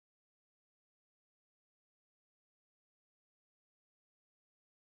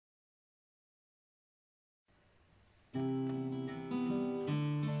Hey,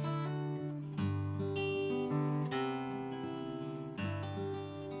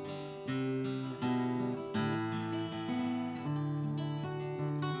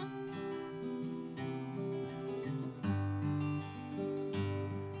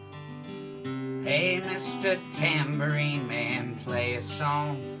 Mr. Tambourine Man, play a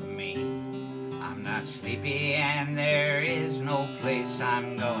song for me. I'm not sleepy and there is no place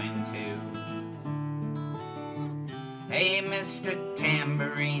I'm going to. Hey, Mr.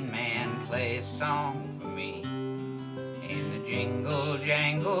 Tambourine Man, play a song for me. In the jingle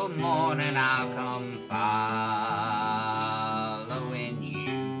jangle morning I'll come following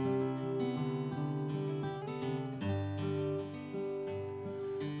you.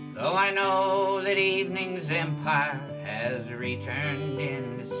 Though I know that evening's empire has returned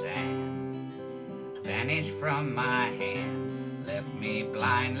into sand, vanished from my hand, left me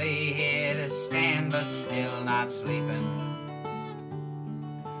blindly here to stand, but still not sleeping.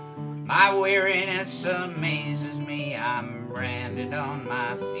 My weariness amazes me, I'm branded on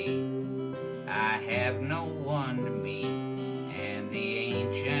my feet. I have no one to meet, and the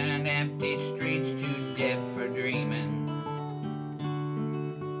ancient empty streets too dead for dreaming.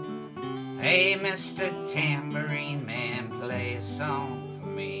 Hey, Mr. Tambourine Man, play a song for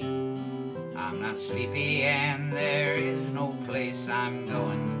me. I'm not sleepy and there is no place I'm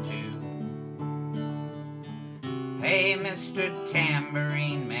going to. Hey, Mr.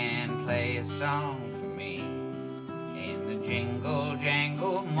 Tambourine Man, play a song for me. In the jingle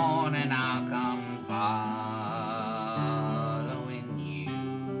jangle morning I'll come following you.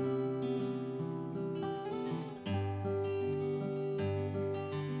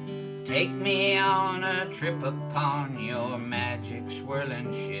 Take me on a trip upon your magic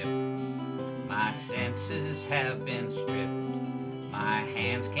swirling ship. My senses have been stripped, my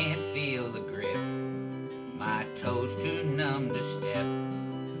hands can't feel the grip, my toes too numb to step.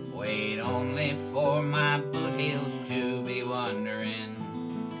 Wait only for my boot heels to be wondering.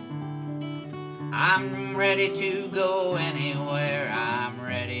 I'm ready to go anywhere, I'm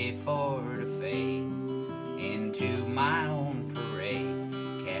ready for to fade into my own parade.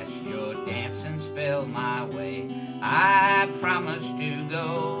 Cast your dancing spell my way, I promise to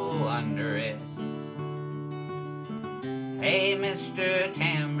go under it. Hey, Mr.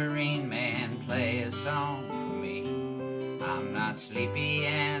 Tambourine Man, play a song for me. I'm not sleepy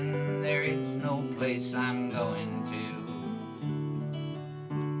and there is no place I'm going to.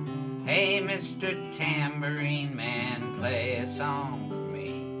 Hey, Mr. Tambourine Man, play a song for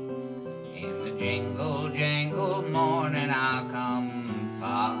me. In the jingle jangle morning I'll come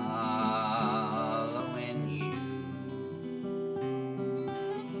following you.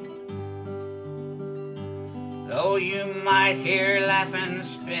 Though you might hear laughing,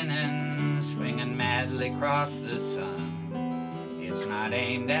 spinning, swinging madly across the sun, it's not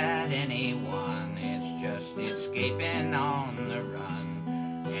aimed at anyone, it's just escaping on the run.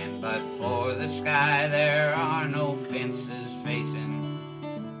 And but for the sky there are no fences facing.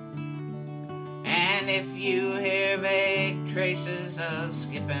 And if you hear vague traces of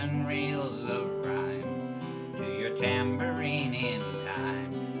skipping reels of rhyme to your tambourine in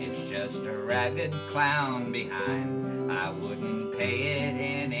time, it's just a ragged clown behind. I wouldn't pay it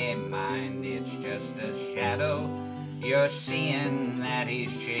any mind, it's just a shadow you're seeing that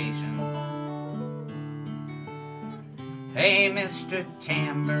he's chasing. Hey, Mr.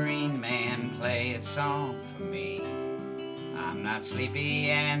 Tambourine Man, play a song for me. I'm not sleepy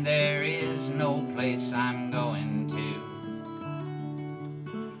and there is no place I'm going to.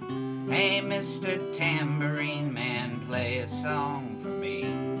 Hey, Mr. Tambourine Man, play a song for me.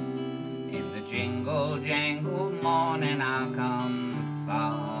 In the jingle jangle morning I'll come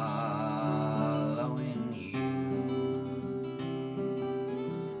following you.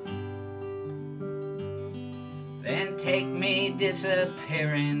 Then take me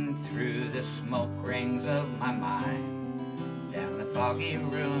disappearing through the smoke rings of my mind, down the foggy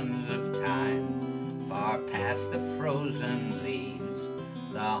ruins of time, far past the frozen leaves,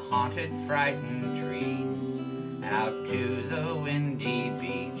 the haunted, frightened trees, out to the windy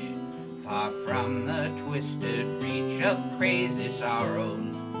beach, far from the twisted reach of crazy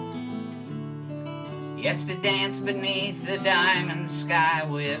sorrows. Yes, to dance beneath the diamond sky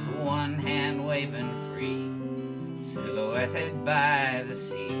with one hand waving free, silhouetted by the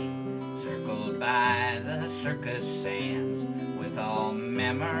sea, circled by the circus sands, with all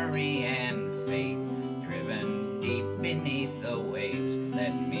memory and fate driven deep beneath the waves.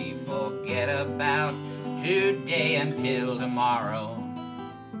 Let me forget about today until tomorrow.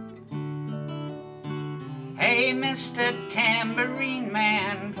 Hey, Mr. Tambourine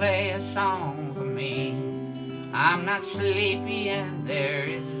Man, play a song for me. I'm not sleepy and there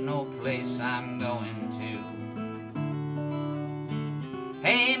is no place I'm going to.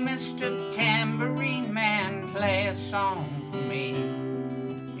 Hey, Mr. Tambourine Man, play a song for me.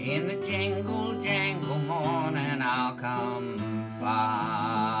 In the jingle jangle morning I'll come far.